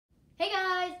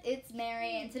it's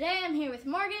Mary, and today I'm here with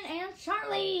Morgan and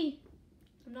Charlie.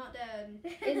 I'm not dead.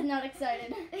 Is not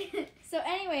excited. So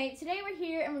anyway, today we're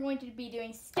here and we're going to be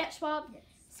doing Sketch Swap. Yes.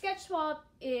 Sketch Swap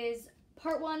is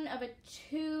part one of a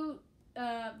two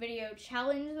video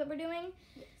challenge that we're doing.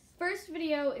 Yes. First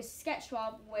video is Sketch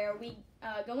Swap, where we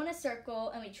go in a circle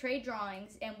and we trade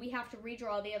drawings, and we have to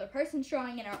redraw the other person's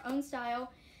drawing in our own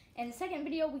style. And the second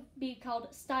video would be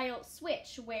called Style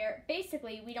Switch, where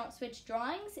basically we don't switch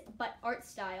drawings, but art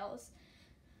styles.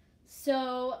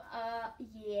 So,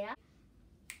 yeah.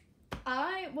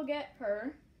 I will get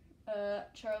her.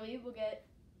 Charlie will get...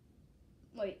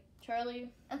 Wait,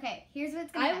 Charlie... Okay, here's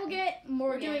what's gonna I happen. will get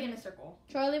Morgan. We're doing it in a circle.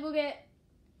 Charlie will get...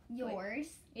 yours,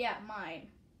 Yeah, mine.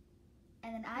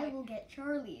 and then I will get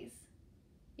Charlie's.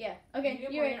 Yeah, okay, You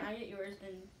get you're mine, right. I get yours,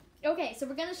 and Okay, so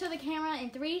we're going to show the camera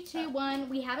in 3, 2, 1.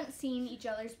 We haven't seen each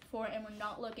other's before, and we're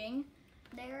not looking.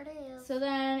 There it is. So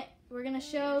then we're going to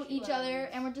show There she each other, was.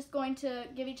 and we're just going to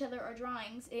give each other our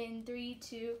drawings in 3,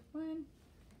 2, 1.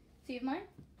 So you have mine?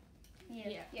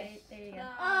 Yeah. There you go.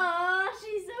 Aw,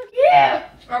 she's so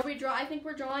cute! Are we I think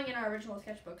we're drawing in our original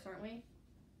sketchbooks, aren't we?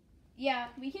 Yeah,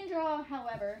 we can draw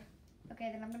however.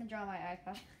 Okay, then I'm gonna draw my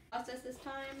iPad. Process this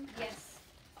time. Yes.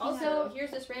 Also,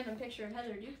 here's this random picture of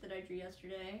Heather Duke that I drew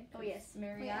yesterday. Oh, yes.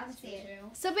 Mary Wait, I asked see me it.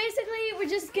 to. So basically, we're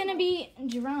just going to be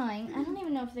drawing. I don't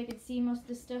even know if they could see most of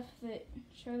the stuff that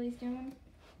Charlie's doing.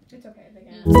 It's okay, they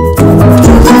can.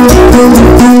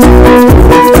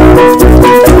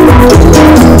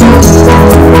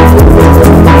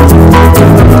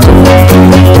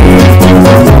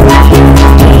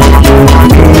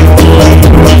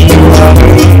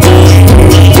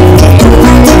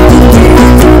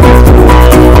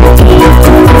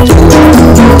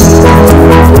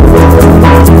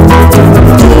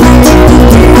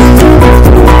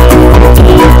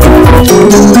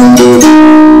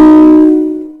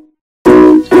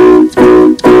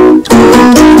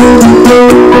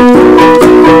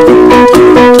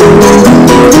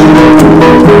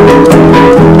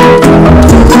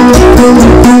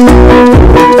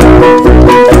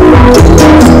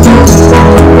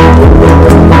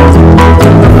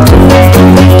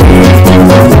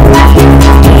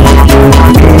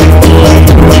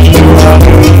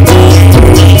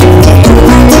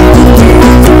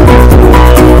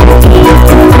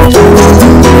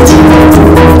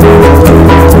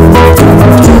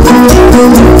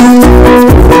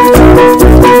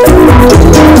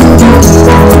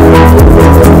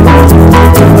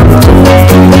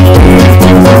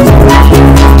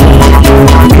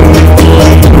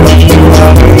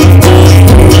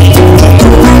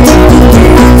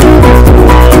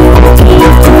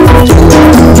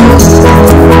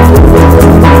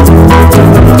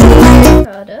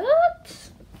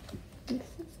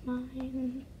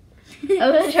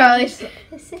 Oh, this is Charlie's.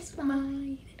 This is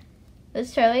mine. This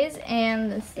is Charlie's,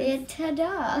 and this is... And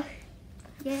ta-da!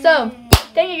 So,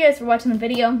 thank you guys for watching the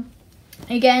video.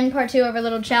 Again, part 2 of our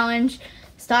little challenge,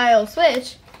 Style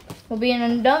Switch, will be in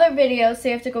another video, so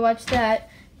you have to go watch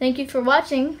that. Thank you for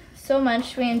watching so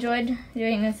much. We enjoyed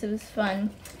doing this. It was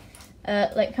fun.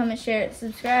 Like, comment, share,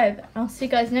 subscribe. I'll see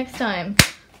you guys next time.